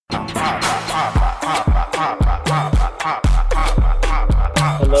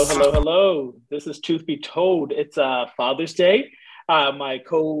Hello, hello, hello. This is Truth Be Told. It's Father's Day. My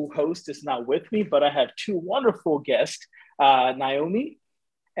co-host is not with me, but I have two wonderful guests, Naomi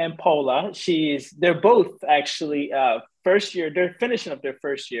and Paula. They're both actually first year. They're finishing up their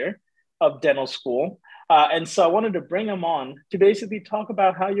first year of dental school, and so I wanted to bring them on to basically talk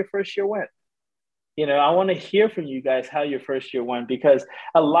about how your first year went. I want to hear from you guys how your first year went because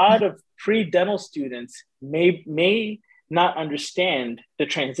a lot of pre-dental students may not understand the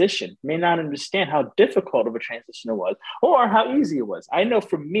transition, may not understand how difficult of a transition it was or how easy it was. I know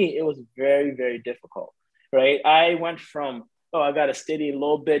for me, it was very, very difficult, right? I went from, oh, I got to study a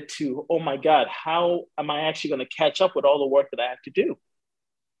little bit to, oh my God, how am I actually going to catch up with all the work that I have to do?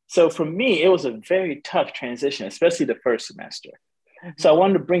 So for me, it was a very tough transition, especially the first semester. So I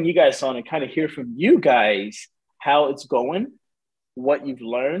wanted to bring you guys on and kind of hear from you guys how it's going, what you've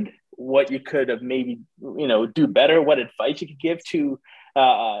learned, what you could have maybe, do better, what advice you could give to,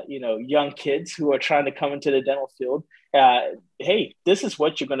 young kids who are trying to come into the dental field. Hey, this is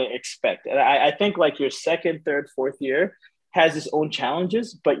what you're going to expect. And I think like your second, third, fourth year has its own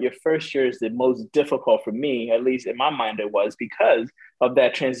challenges, but your first year is the most difficult for me, at least in my mind it was, because of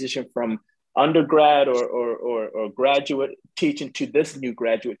that transition from undergrad or graduate teaching to this new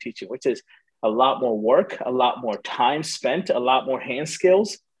graduate teaching, which is a lot more work, a lot more time spent, a lot more hand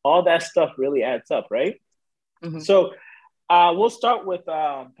skills. All that stuff really adds up, right? Mm-hmm. So we'll start with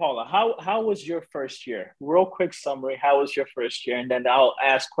Paula. How was your first year? Real quick summary. How was your first year? And then I'll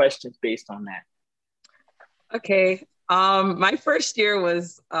ask questions based on that. Okay. My first year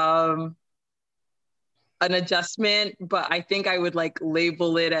was an adjustment, but I think I would like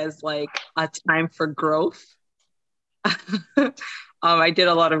label it as like a time for growth. I did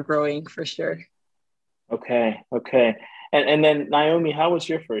a lot of growing for sure. Okay. And then Naomi, how was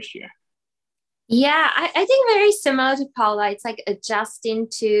your first year? Yeah, I think very similar to Paula. It's like adjusting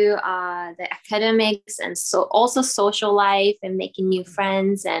to the academics and so also social life and making new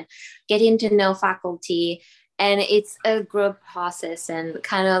friends and getting to know faculty. And it's a group process and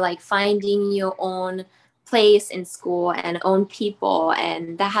kind of like finding your own place in school and own people.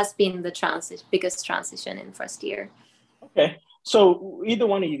 And that has been the biggest transition in first year. Okay. So either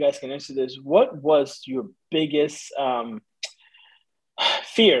one of you guys can answer this. What was your biggest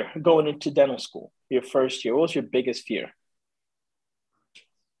fear going into dental school, your first year? What was your biggest fear?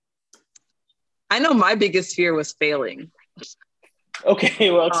 I know my biggest fear was failing.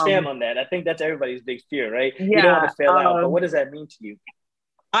 Okay, well, expand on that. I think that's everybody's big fear, right? Yeah, you don't want to fail out, but what does that mean to you?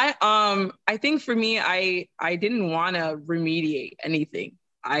 I think for me, I didn't want to remediate anything.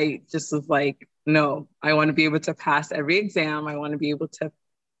 I just was like, no, I want to be able to pass every exam. I just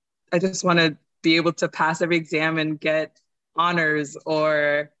want to be able to pass every exam and get honors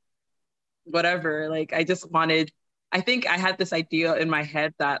or whatever. Like, I think I had this idea in my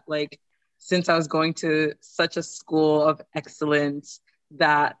head that like, since I was going to such a school of excellence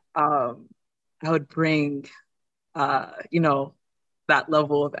that I would bring, that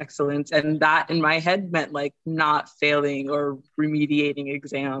level of excellence. And that in my head meant like not failing or remediating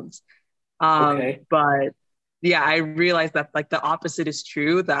exams. Okay. But yeah, I realized that like the opposite is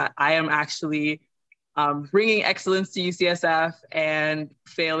true, that I am actually bringing excellence to UCSF, and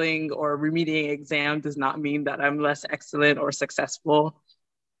failing or remediating exam does not mean that I'm less excellent or successful.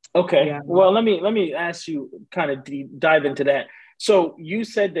 Okay. Yeah. Well, let me ask you kind of dive into that. So you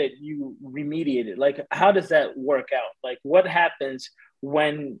said that you remediated. Like, how does that work out? Like, what happens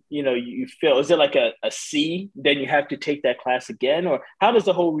when, you fail? Is it like a C, then you have to take that class again? Or how does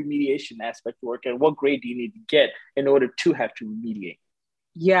the whole remediation aspect work? And what grade do you need to get in order to have to remediate?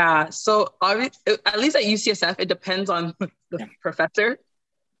 Yeah. So at least at UCSF, it depends on the professor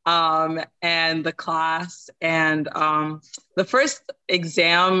and the class. And the first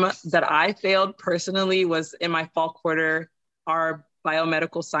exam that I failed personally was in my fall quarter, our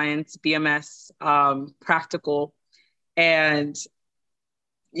biomedical science, BMS practical. And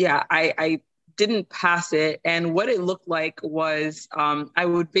yeah, I didn't pass it. And what it looked like was I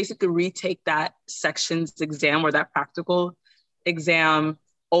would basically retake that section's exam or that practical exam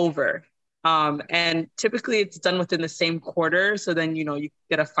over. And typically it's done within the same quarter. So then, you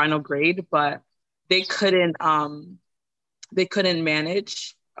get a final grade, but they couldn't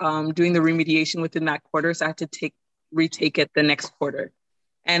manage doing the remediation within that quarter. So I had to retake it the next quarter.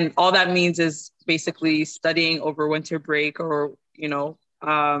 And all that means is basically studying over winter break or,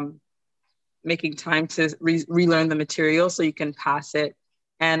 making time to relearn the material so you can pass it.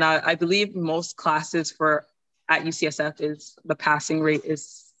 And I believe most classes at UCSF is the passing rate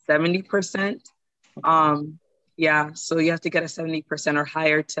is 70%. Yeah, so you have to get a 70% or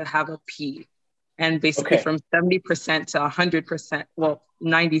higher to have a P. And basically from 70% to 100%, well,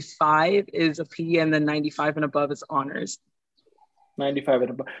 95 is a P, and then 95 and above is honors. 95 and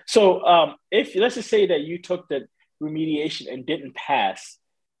above. So if let's just say that you took the remediation and didn't pass,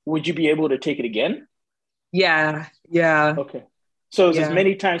 would you be able to take it again? Yeah. Okay. So is as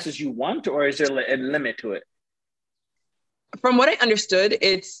many times as you want, or is there a limit to it? From what I understood,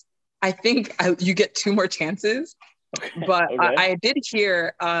 I think you get 2 more chances. Okay. But I did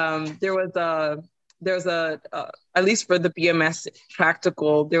hear there was a at least for the BMS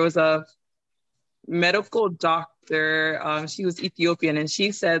practical, there was a medical doctor. She was Ethiopian, and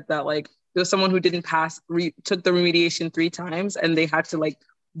she said that like there was someone who didn't pass, took the remediation 3 times, and they had to like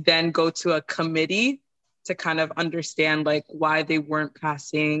then go to a committee to kind of understand like why they weren't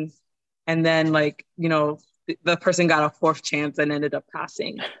passing, and then like the person got a 4th chance and ended up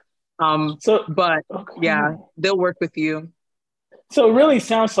passing. They'll work with you. So it really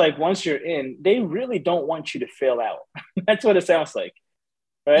sounds like once you're in, they really don't want you to fail out. That's what it sounds like,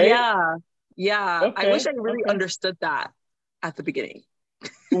 right? Yeah. Okay. I wish I really understood that at the beginning.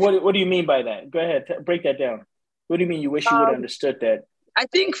 What do you mean by that? Go ahead, break that down. What do you mean you wish you would have understood that? I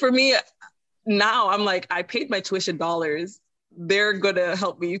think for me now, I'm like, I paid my tuition dollars. They're gonna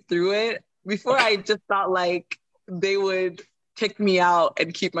help me through it. Before I just thought like they would kick me out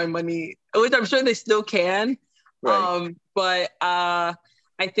and keep my money, which I'm sure they still can. Right. But I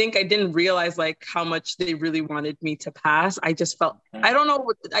think I didn't realize like how much they really wanted me to pass. I just felt, I don't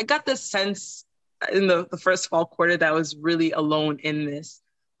know, I got this sense in the first fall quarter that I was really alone in this.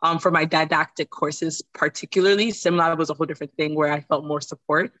 For my didactic courses, particularly, SimLab was a whole different thing where I felt more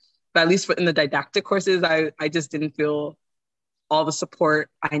support. But at least in the didactic courses, I just didn't feel all the support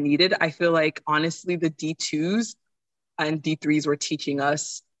I needed. I feel like, honestly, the D2s and D3s were teaching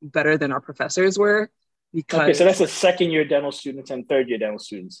us better than our professors were. Okay, so that's the 2nd-year dental students and 3rd-year dental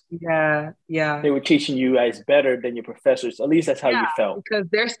students. Yeah. They were teaching you guys better than your professors. At least that's how you felt. Because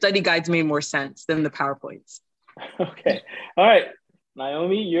their study guides made more sense than the PowerPoints. Okay. All right.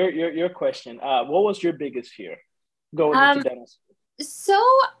 Naomi, your question. What was your biggest fear going into dental school? So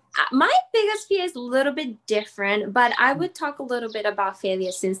my biggest fear is a little bit different, but I would talk a little bit about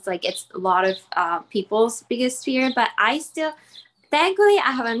failure since like it's a lot of people's biggest fear, but thankfully,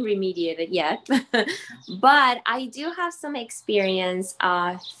 I haven't remediated yet, but I do have some experience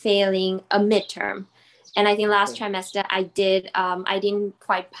failing a midterm. And I think last trimester I didn't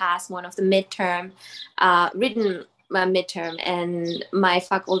quite pass one of the written midterm, and my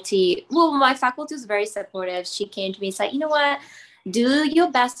faculty was very supportive. She came to me and said, you know what? Do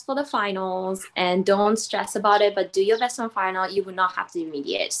your best for the finals and don't stress about it, but do your best on final. You will not have to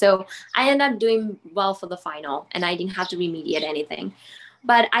remediate. So I ended up doing well for the final and I didn't have to remediate anything.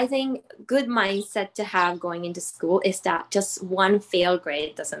 But I think good mindset to have going into school is that just one failed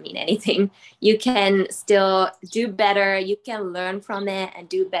grade doesn't mean anything. You can still do better. You can learn from it and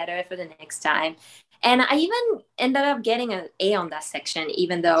do better for the next time. And I even ended up getting an A on that section,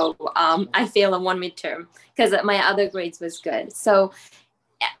 even though I failed on one midterm because my other grades was good. So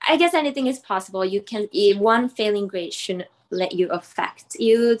I guess anything is possible. One failing grade shouldn't let you affect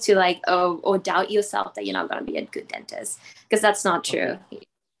you to or doubt yourself that you're not going to be a good dentist, because that's not true. Okay.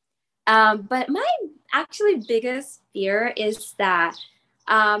 But my actually biggest fear is that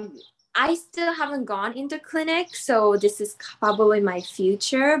I still haven't gone into clinic. So this is probably my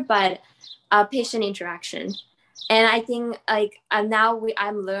future, but patient interaction. And I think now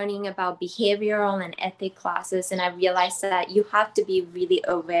I'm learning about behavioral and ethic classes, and I realized that you have to be really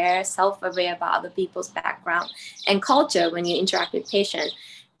self-aware about other people's background and culture when you interact with patients.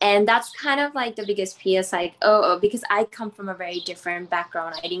 And that's kind of like the biggest fear, because I come from a very different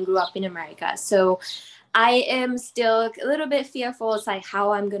background. I didn't grow up in America. So I am still a little bit fearful. It's like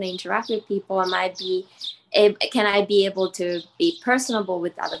how I'm going to interact with people. Can I be able to be personable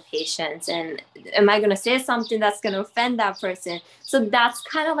with other patients? And am I going to say something that's going to offend that person? So that's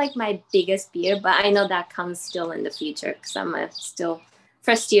kind of like my biggest fear, but I know that comes still in the future because I'm still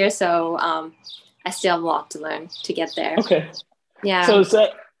first year. So I still have a lot to learn to get there. Okay. Yeah. So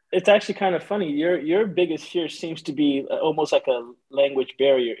it's actually kind of funny. Your biggest fear seems to be almost like a language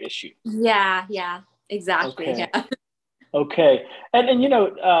barrier issue. Yeah, exactly. Okay. Yeah. Okay. And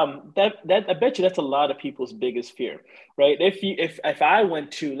that I bet you that's a lot of people's biggest fear, right? If I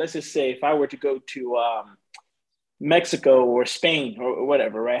went to, let's just say if I were to go to Mexico or Spain or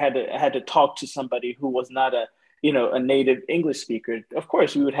whatever, right? I had to talk to somebody who was not a native English speaker. Of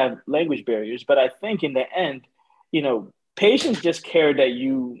course we would have language barriers, but I think in the end, patients just care that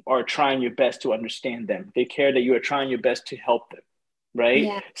you are trying your best to understand them. They care that you are trying your best to help them. right?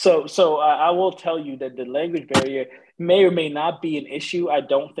 Yeah. So I will tell you that the language barrier may or may not be an issue. I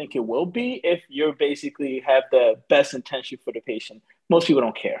don't think it will be if you're basically have the best intention for the patient. Most people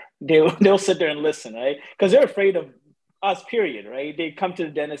don't care. They'll sit there and listen, right? Because they're afraid of us, period, right? They come to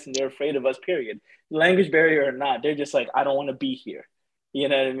the dentist and they're afraid of us, period. Language barrier or not, they're just like, I don't want to be here. You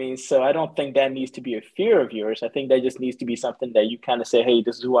know what I mean? So I don't think that needs to be a fear of yours. I think that just needs to be something that you kind of say, hey,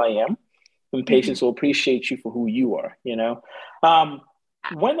 this is who I am. And patients will appreciate you for who you are, you know?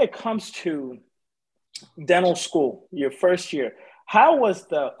 When it comes to dental school, your first year, how was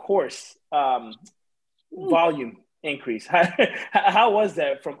the course volume increase? How was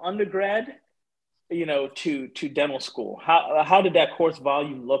that from undergrad, you know, to dental school? How did that course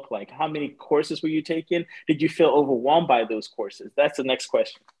volume look like? How many courses were you taking? Did you feel overwhelmed by those courses? That's the next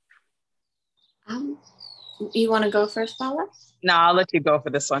question. You want to go first, Paula? No, I'll let you go for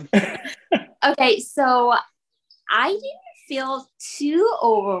this one. Okay, so I didn't feel too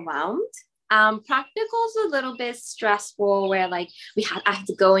overwhelmed. Practicals a little bit stressful where like I had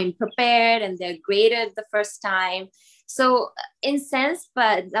to go in prepared and they're graded the first time. So in sense,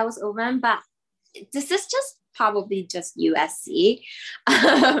 but that was overwhelmed. But this is just probably just USC.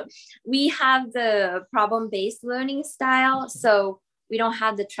 We have the problem-based learning style. So we don't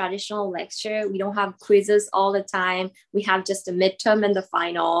have the traditional lecture. We don't have quizzes all the time. We have just a midterm and the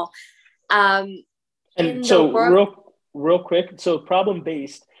final. And so real quick, so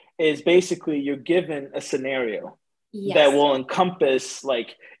problem-based is basically you're given a scenario that will encompass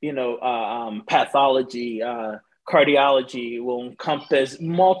like, you know, pathology, cardiology, will encompass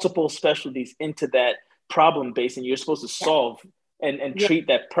multiple specialties into that problem base, and you're supposed to solve and treat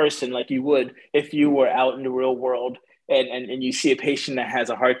that person like you would if you were out in the real world and you see a patient that has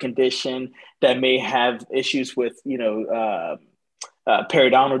a heart condition that may have issues with, you know,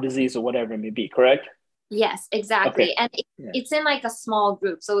 periodontal disease or whatever it may be, correct? Yes, exactly. Okay. And it's in like a small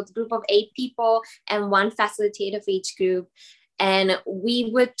group. So it's a group of 8 people and 1 facilitator for each group. And we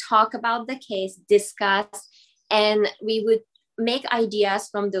would talk about the case, discuss, and we would make ideas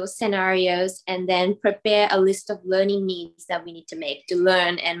from those scenarios and then prepare a list of learning needs that we need to make to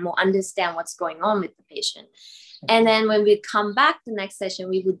learn and more understand what's going on with the patient. And then when we come back the next session,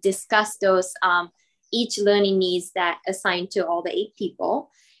 we would discuss those each learning needs that assigned to all the 8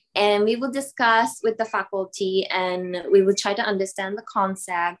 people. And we will discuss with the faculty and we will try to understand the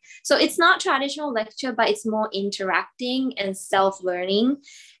concept. So it's not traditional lecture, but it's more interacting and self-learning.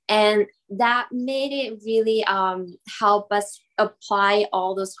 And that made it really help us apply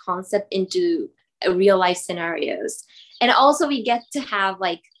all those concepts into real life scenarios. And also we get to have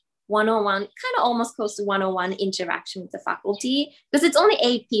like one-on-one, kind of almost close to one-on-one interaction with the faculty because it's only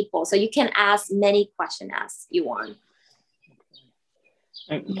 8 people. So you can ask many questions as you want.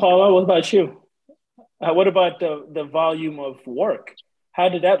 And Paula, what about you? What about the volume of work? How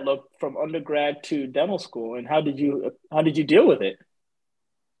did that look from undergrad to dental school, and how did you deal with it?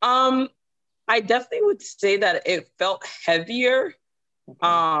 I definitely would say that it felt heavier,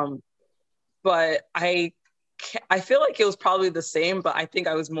 but I feel like it was probably the same. But I think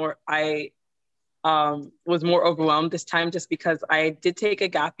I was more overwhelmed this time just because I did take a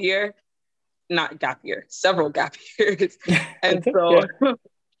gap year. Not gap year, several gap years. And so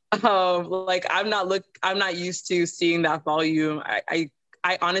like I'm not used to seeing that volume. I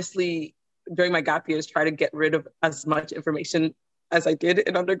honestly, during my gap years, try to get rid of as much information as I did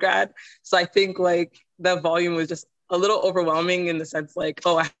in undergrad. So I think like the volume was just a little overwhelming in the sense like,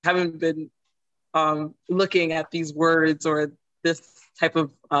 oh, I haven't been looking at these words or this type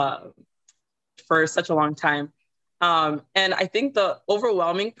of for such a long time. And I think the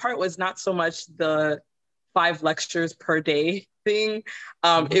overwhelming part was not so much the 5 lectures per day thing.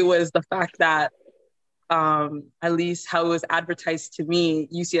 It was the fact that at least how it was advertised to me,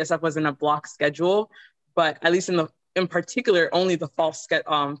 UCSF was in a block schedule, but at least in particular, only the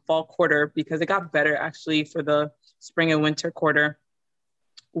fall quarter, because it got better actually for the spring and winter quarter,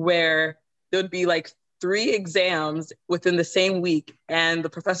 where there would be like 3 exams within the same week, and the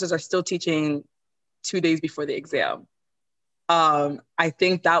professors are still teaching 2 days before the exam. I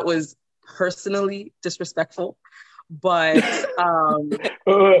think that was personally disrespectful, but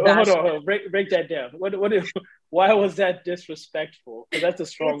hold on, break that down. Why was that disrespectful? Because that's a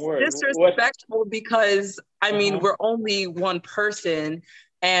strong word. Disrespectful because I mean we're only one person,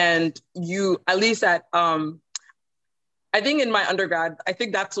 and you at least at I think in my undergrad, I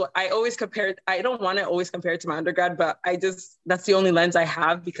think that's what I always compared. I don't want to always compare it to my undergrad, but that's the only lens I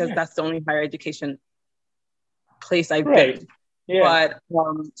have because that's the only higher education place I've been. Yeah. But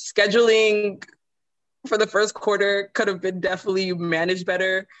scheduling for the first quarter could have been definitely managed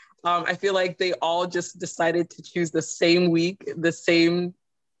better. I feel like they all just decided to choose the same week, the same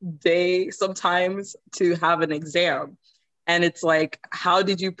day sometimes to have an exam. And it's like, how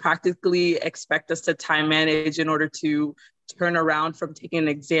did you practically expect us to time manage in order to turn around from taking an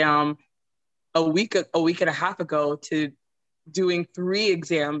exam a week and a half ago to doing 3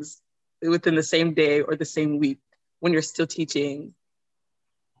 exams within the same day or the same week when you're still teaching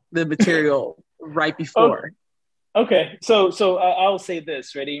the material right before? Okay, so I'll say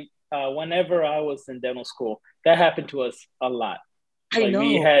this, ready? Whenever I was in dental school, that happened to us a lot. I know.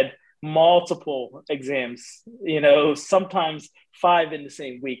 We had multiple exams, sometimes 5 in the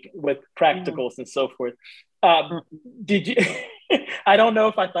same week with practicals and so forth. Did you? I don't know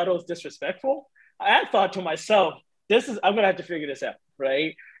if I thought it was disrespectful. I thought to myself, I'm gonna have to figure this out,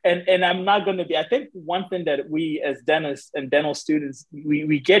 right? And I'm not gonna be. I think one thing that we as dentists and dental students,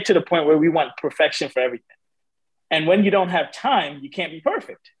 we get to the point where we want perfection for everything, and when you don't have time, you can't be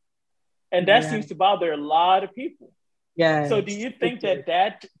perfect, and that seems to bother a lot of people. Yeah. So do you think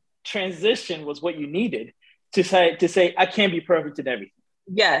that transition was what you needed to say I can't be perfect in everything?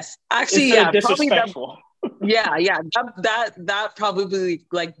 Yes, actually, Instead of disrespectful. That probably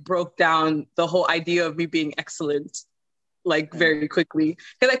like broke down the whole idea of me being excellent like very quickly,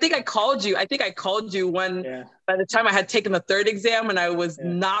 because I think I called you when by the time I had taken the 3rd exam and I was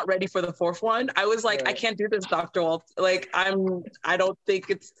not ready for the 4th one. I was like, I can't do this, Dr. Walt. Like I don't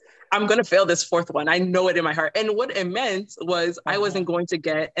think I'm gonna fail this 4th one. I know it in my heart. And what it meant was I wasn't going to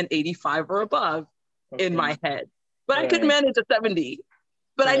get an 85 or above in my head, but I could manage a 70.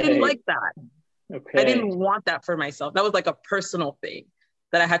 But I didn't like that. Okay. I didn't want that for myself. That was like a personal thing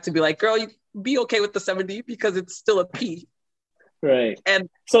that I had to be like, girl, you be okay with the 70 because it's still a P. Right. And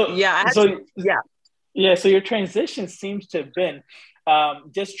so your transition seems to have been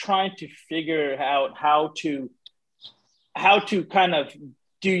just trying to figure out how to kind of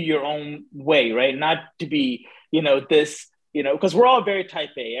do your own way, right? Not to be, because we're all very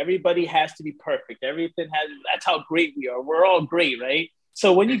type A. Everybody has to be perfect. That's how great we are. We're all great, right?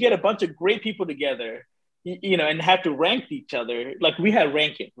 So when you get a bunch of great people together, and have to rank each other, like we had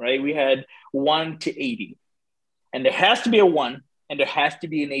ranking, right? We had 1 to 80, and there has to be a 1 and there has to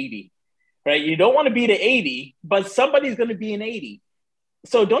be an 80, right? You don't want to be the 80, but somebody's going to be an 80.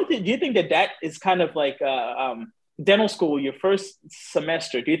 So do you think that is kind of like dental school, your first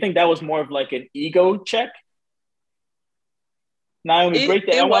semester? Do you think that was more of like an ego check? Naomi, break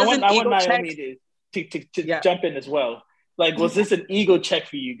that. I want Naomi to jump in as well. Like, was this an ego check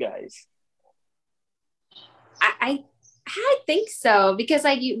for you guys? I think so, because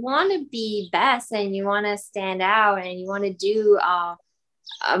like you want to be best and you want to stand out and you want to do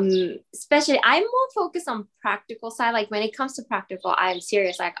especially I'm more focused on practical side. Like when it comes to practical, I'm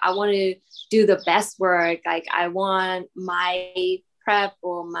serious. Like I want to do the best work. Like I want my prep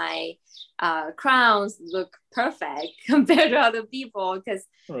or my crowns look perfect compared to other people, because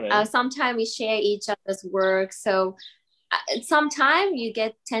sometimes we share each other's work. So sometimes you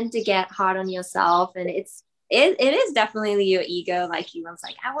tend to get hard on yourself, and it is definitely your ego. Like you was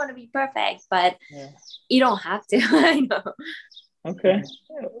like, I want to be perfect, but you don't have to. I know. Okay.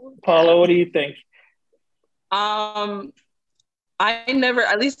 Paula, what do you think? I never,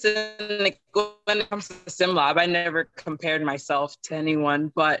 at least when it comes to SimLab, I never compared myself to anyone,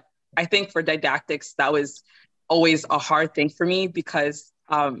 but I think for didactics, that was always a hard thing for me because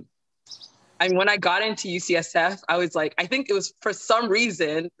when I got into UCSF, I was like, I think it was for some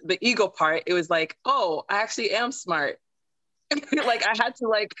reason, the ego part, it was like, oh, I actually am smart. Like I had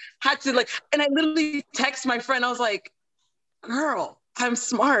to, and I literally text my friend, I was like, girl, I'm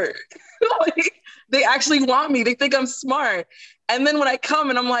smart. Like, they actually want me. They think I'm smart. And then when I come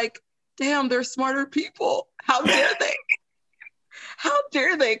and I'm like, damn, they're smarter people. How dare they? How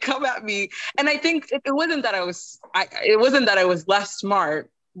dare they come at me? And I think it wasn't that I was less smart.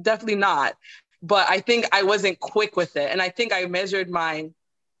 Definitely not. But I think I wasn't quick with it. And I think I measured my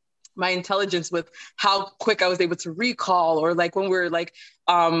intelligence with how quick I was able to recall, or like when we're like,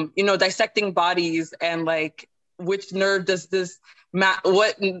 dissecting bodies and like, which nerve does this,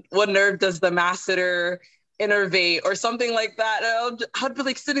 what nerve does the masseter innervate or something like that. And I'd be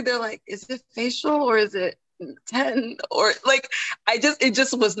like sitting there like, is it facial or is it 10? Or like, it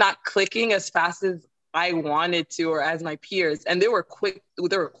just was not clicking as fast as I wanted to, or as my peers. And they were quick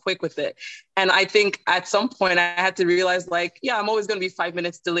with it. And I think at some point I had to realize like, yeah, I'm always going to be 5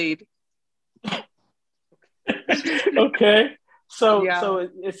 minutes delayed. Okay. So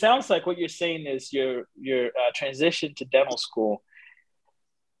it sounds like what you're saying is your transition to dental school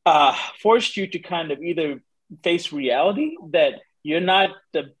forced you to kind of either face reality that you're not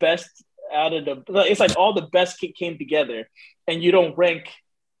the best it's like all the best came together and you don't rank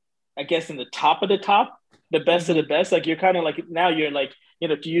I guess in the top of the top, the best of the best. Like you're kind of like now you're like,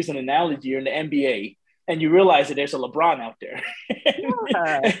 to use an analogy, you're in the NBA and you realize that there's a LeBron out there.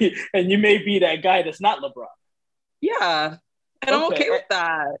 Yeah. and you may be that guy that's not LeBron. Yeah. And I'm okay with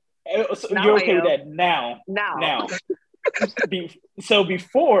that. So you're okay with that now. So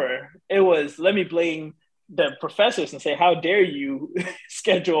before it was, let me blame the professors and say, how dare you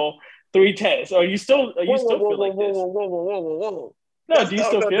schedule 3 tests? Or you still feel like this? Whoa. No, do you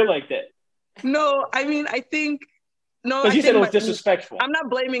still feel like that? No, I mean, I think, no. Because you said it was disrespectful. I'm not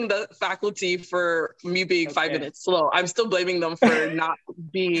blaming the faculty for me being 5 minutes slow. I'm still blaming them for not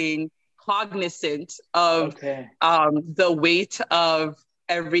being cognizant of the weight of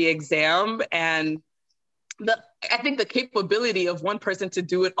every exam and I think the capability of one person to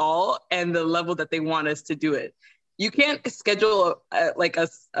do it all and the level that they want us to do it. You can't schedule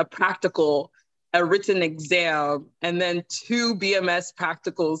a practical, a written exam, and then 2 BMS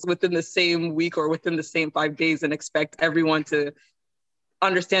practicals within the same week or within the same 5 days and expect everyone to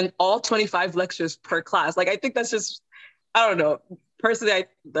understand all 25 lectures per class. Like, I think that's just, I don't know. Personally,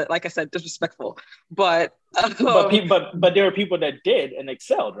 like I said, disrespectful. But but there are people that did and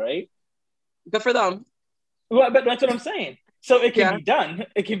excelled, right? Good for them. Well, but that's what I'm saying. So it can be done.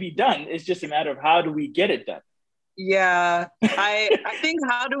 It can be done. It's just a matter of how do we get it done. Yeah, I think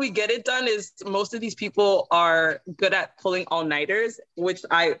how do we get it done is most of these people are good at pulling all-nighters, which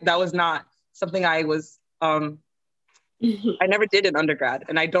that was not something I was, I never did in undergrad,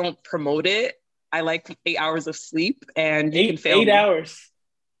 and I don't promote it. I like 8 hours of sleep, and you can fail 8 hours.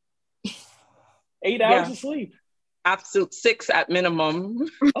 8 hours of sleep. Absolute 6 at minimum.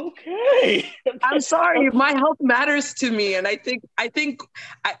 Okay. I'm sorry, my health matters to me, and I think.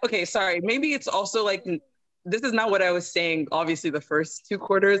 Okay, sorry. Maybe it's also like this is not what I was saying. Obviously, the first 2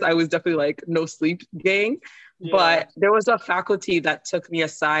 quarters, I was definitely like no sleep gang. Yeah. But there was a faculty that took me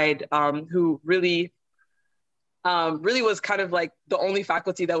aside, who really was kind of like the only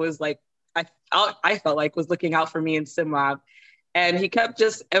faculty that was like I felt like was looking out for me in SimLab. And he kept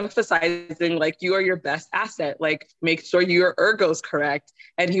just emphasizing, like, you are your best asset. Like, make sure your ergo's correct.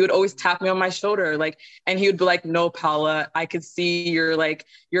 And he would always tap me on my shoulder. Like, and he would be like, no, Paula, I could see you're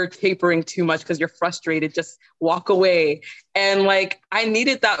tapering too much because you're frustrated. Just walk away. And like, I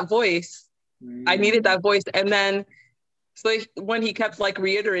needed that voice. And then, so when he kept like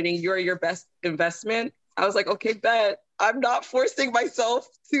reiterating, you're your best investment, I was like, okay, bet. I'm not forcing myself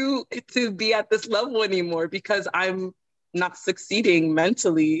to be at this level anymore because I'm not succeeding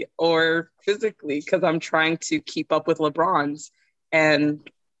mentally or physically because I'm trying to keep up with LeBron's, and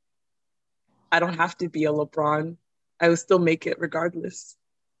I don't have to be a LeBron. I will still make it regardless.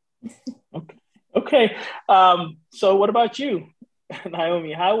 Okay. So what about you,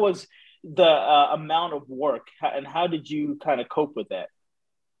 Naomi? How was the amount of work and how did you kind of cope with that?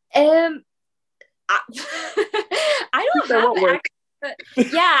 I don't have work.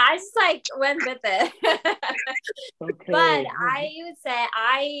 Yeah, I just like went with it. Okay. But I would say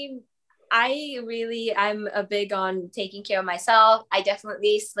I'm a big on taking care of myself. I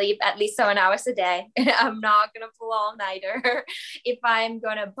definitely sleep at least 7 hours a day. I'm not gonna pull all-nighter if I'm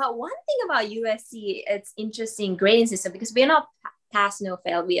gonna. But one thing about USC, it's interesting grading system because we're not pass, no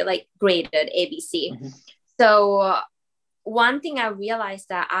fail. We are like graded ABC. Mm-hmm. So one thing I realized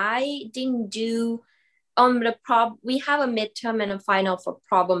that I didn't do we have a midterm and a final for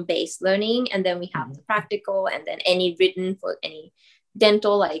problem-based learning, and then we have the practical, and then any written for any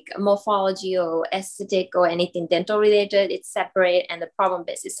dental, like morphology or aesthetic or anything dental related, it's separate, and the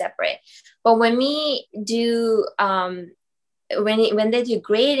problem-based is separate. But when we do when they do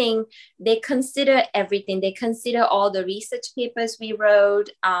grading, they consider everything. They consider all the research papers we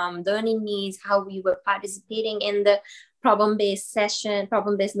wrote, learning needs, how we were participating in the problem-based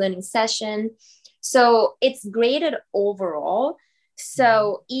learning session. So it's graded overall.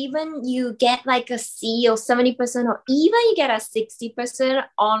 So even you get like a C or 70%, or even you get a 60%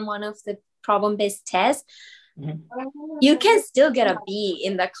 on one of the problem-based tests, you can still get a B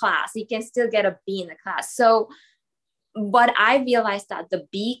in the class. You can still get a B in the class. So, but I realized that the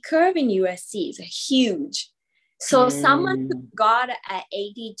B curve in USC is huge. So someone who got an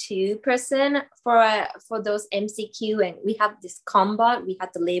 82% for those MCQ, and we have this combat, we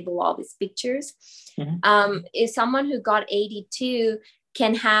had to label all these pictures. If someone who got 82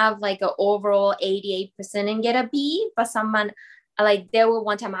 can have like an overall 88% and get a B, but someone like there were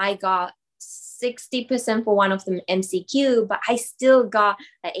one time I got 60% for one of them MCQ, but I still got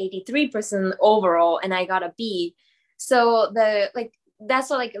an 83% overall and I got a B. So that's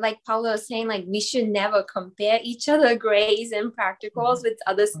what like Paula was saying, like we should never compare each other grades and practicals with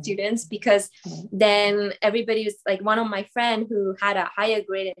other students, because then everybody was like, one of my friend who had a higher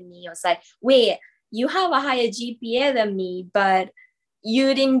grade than me was like, wait, you have a higher GPA than me, but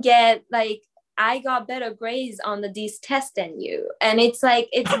you didn't get like, I got better grades on these tests than you. And it's like,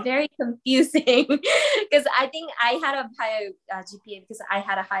 it's very confusing because I think I had a higher GPA because I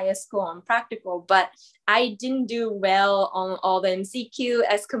had a higher score on practical, but I didn't do well on all the MCQ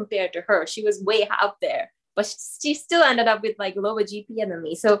as compared to her. She was way up there, but she still ended up with like lower GPA than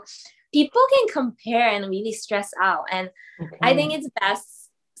me. So people can compare and really stress out. And I think it's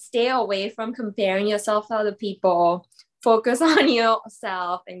best stay away from comparing yourself to other people. Focus on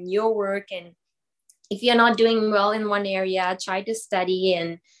yourself and your work, and if you're not doing well in one area, try to study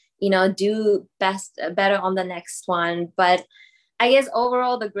and, do better on the next one. But I guess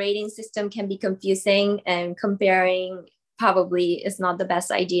overall, the grading system can be confusing, and comparing probably is not the best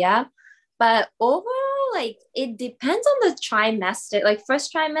idea. But overall, like it depends on the trimester. Like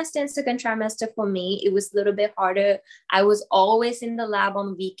first trimester and second trimester for me, it was a little bit harder. I was always in the lab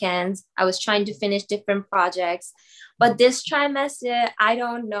on weekends. I was trying to finish different projects. But this trimester, I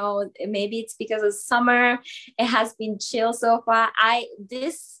don't know, maybe it's because of summer. It has been chill so far.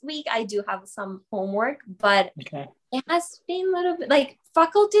 This week I do have some homework, but it has been a little bit like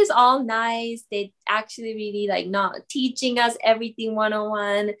faculty is all nice. They actually really like not teaching us everything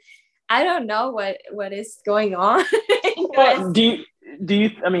one-on-one. I don't know what is going on. Well, do you,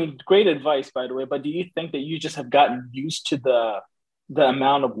 I mean, great advice, by the way, but do you think that you just have gotten used to the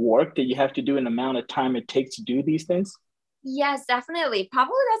amount of work that you have to do and the amount of time it takes to do these things? Yes, definitely.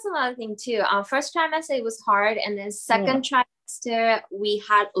 Probably that's another thing too. First trimester, it was hard. And then second trimester, we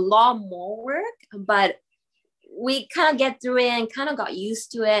had a lot more work, but we kind of get through it and kind of got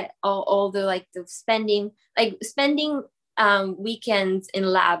used to it. All the like the spending weekends in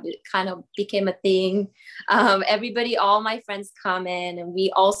lab, it kind of became a thing. All my friends come in and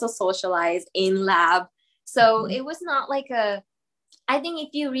we also socialize in lab. So it was not like I think if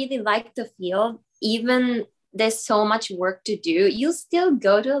you really like the field, even there's so much work to do, you still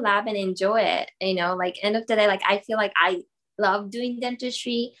go to a lab and enjoy it. Like end of the day, like I feel like I love doing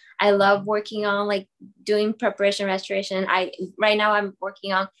dentistry. I love working on like doing preparation restoration. Right now I'm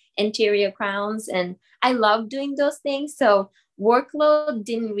working on anterior crowns and I love doing those things. So workload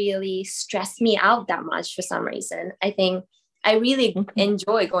didn't really stress me out that much for some reason. I think I really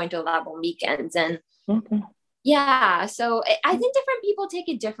enjoy going to a lab on weekends and yeah. So I think different people take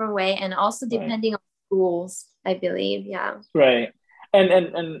it different way, and also depending on schools, I believe. Yeah. Right.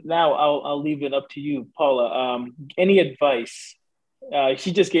 And now I'll leave it up to you, Paula. Any advice?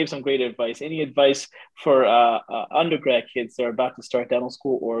 She just gave some great advice. Any advice for undergrad kids that are about to start dental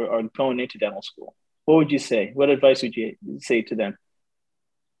school or are going into dental school? What would you say? What advice would you say to them?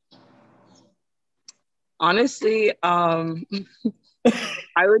 Honestly, I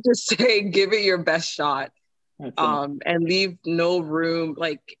would just say give it your best shot. And leave no room.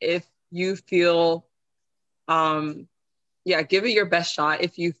 Like if you feel, give it your best shot.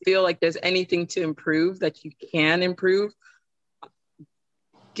 If you feel like there's anything to improve that you can improve,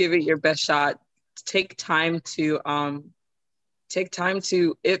 give it your best shot. Take time to,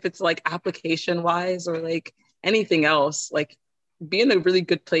 if it's like application wise or like anything else, like be in a really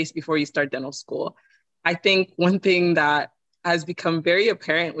good place before you start dental school. I think one thing that has become very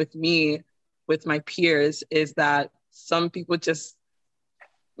apparent with me, with my peers, is that some people just,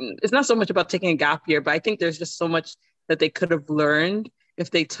 it's not so much about taking a gap year, but I think there's just so much that they could have learned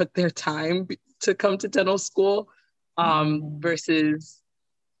if they took their time to come to dental school versus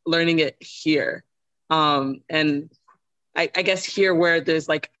learning it here. And I guess here where there's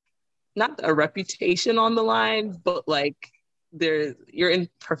like, not a reputation on the line, but like you're in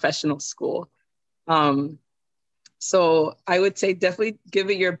professional school. So I would say definitely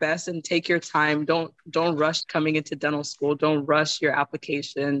give it your best and take your time. Don't rush coming into dental school. Don't rush your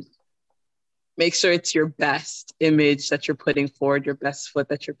application. Make sure it's your best image that you're putting forward, your best foot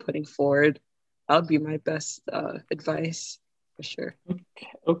that you're putting forward. That would be my best advice for sure.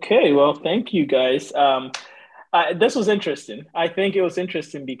 Okay, well, thank you guys. This was interesting. I think it was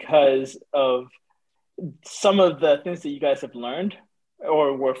interesting because of some of the things that you guys have learned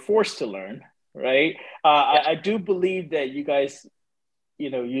or were forced to learn. Right. I do believe that you guys,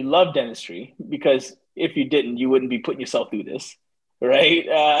 you love dentistry, because if you didn't, you wouldn't be putting yourself through this. Right.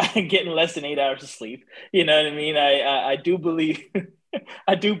 Getting less than 8 hours of sleep. You know what I mean? I do believe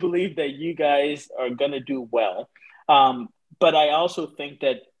I do believe that you guys are going to do well. But I also think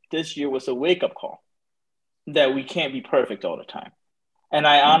that this year was a wake up call that we can't be perfect all the time. And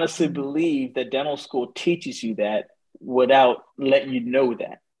I honestly believe that dental school teaches you that without letting you know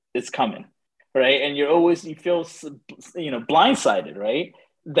that it's coming, right? And you feel, blindsided, right?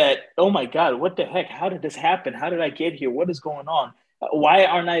 That, oh my God, what the heck? How did this happen? How did I get here? What is going on? Why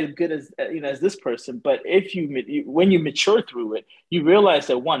aren't I as good as as this person? But when you mature through it, you realize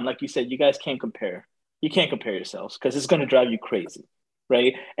that, one, like you said, you guys can't compare. You can't compare yourselves because it's going to drive you crazy,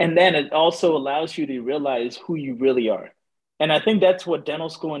 right? And then it also allows you to realize who you really are. And I think that's what dental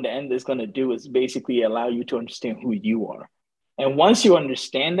school in the end is going to do, is basically allow you to understand who you are. And once you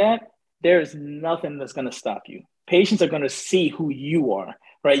understand that, there's nothing that's going to stop you. Patients are going to see who you are,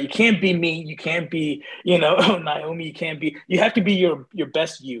 right? You can't be me. You can't be, Naomi. You have to be your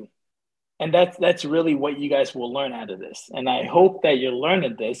best you. And that's really what you guys will learn out of this. And I hope that you're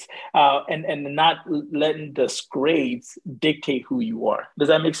learning this and not letting the grades dictate who you are. Does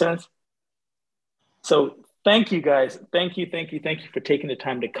that make sense? So thank you, guys. Thank you for taking the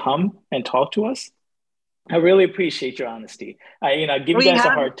time to come and talk to us. I really appreciate your honesty. I give you guys a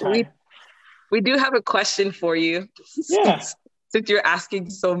hard time. We do have a question for you. Yeah. Since you're asking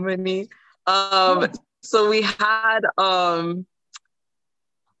so many. So we had,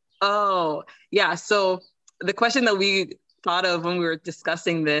 so the question that we thought of when we were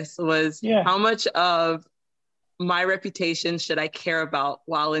discussing this was, how much of my reputation should I care about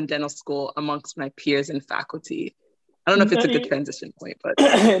while in dental school amongst my peers and faculty? I don't know if it's a good transition point, but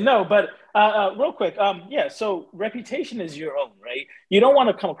no, but real quick, so reputation is your own, right? You don't want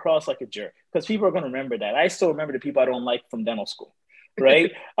to come across like a jerk because people are going to remember that. I still remember the people I don't like from dental school,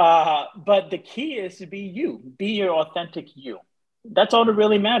 right? But the key is to be you, be your authentic you. That's all that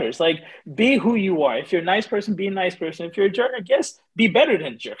really matters. Like, be who you are. If you're a nice person, be a nice person. If you're a jerk, I guess be better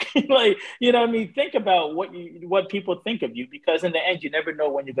than a jerk. Like, you know what I mean? Think about what people think of you, because in the end, you never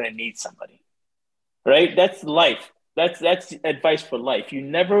know when you're going to need somebody, right? That's life. That's advice for life. You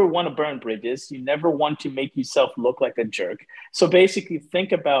never want to burn bridges. You never want to make yourself look like a jerk. So basically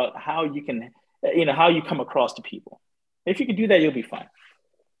think about how you can, how you come across to people. If you can do that, you'll be fine.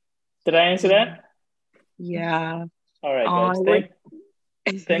 Did I answer that? Yeah. All right, guys.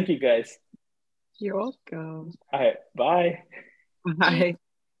 Thank you, guys. You're welcome. All right. Bye. Bye.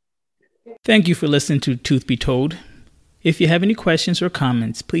 Thank you for listening to Tooth Be Told. If you have any questions or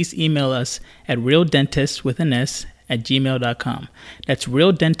comments, please email us at realdentist@gmail.com. That's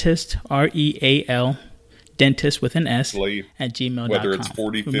realdentist, REAL, dentist with an S, at gmail.com. Whether it's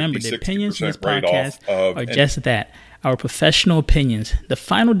 40, 50, Remember, the opinions in this 60% podcast are just that, our professional opinions. The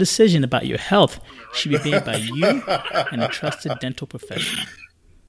final decision about your health should be made by you and a trusted dental professional.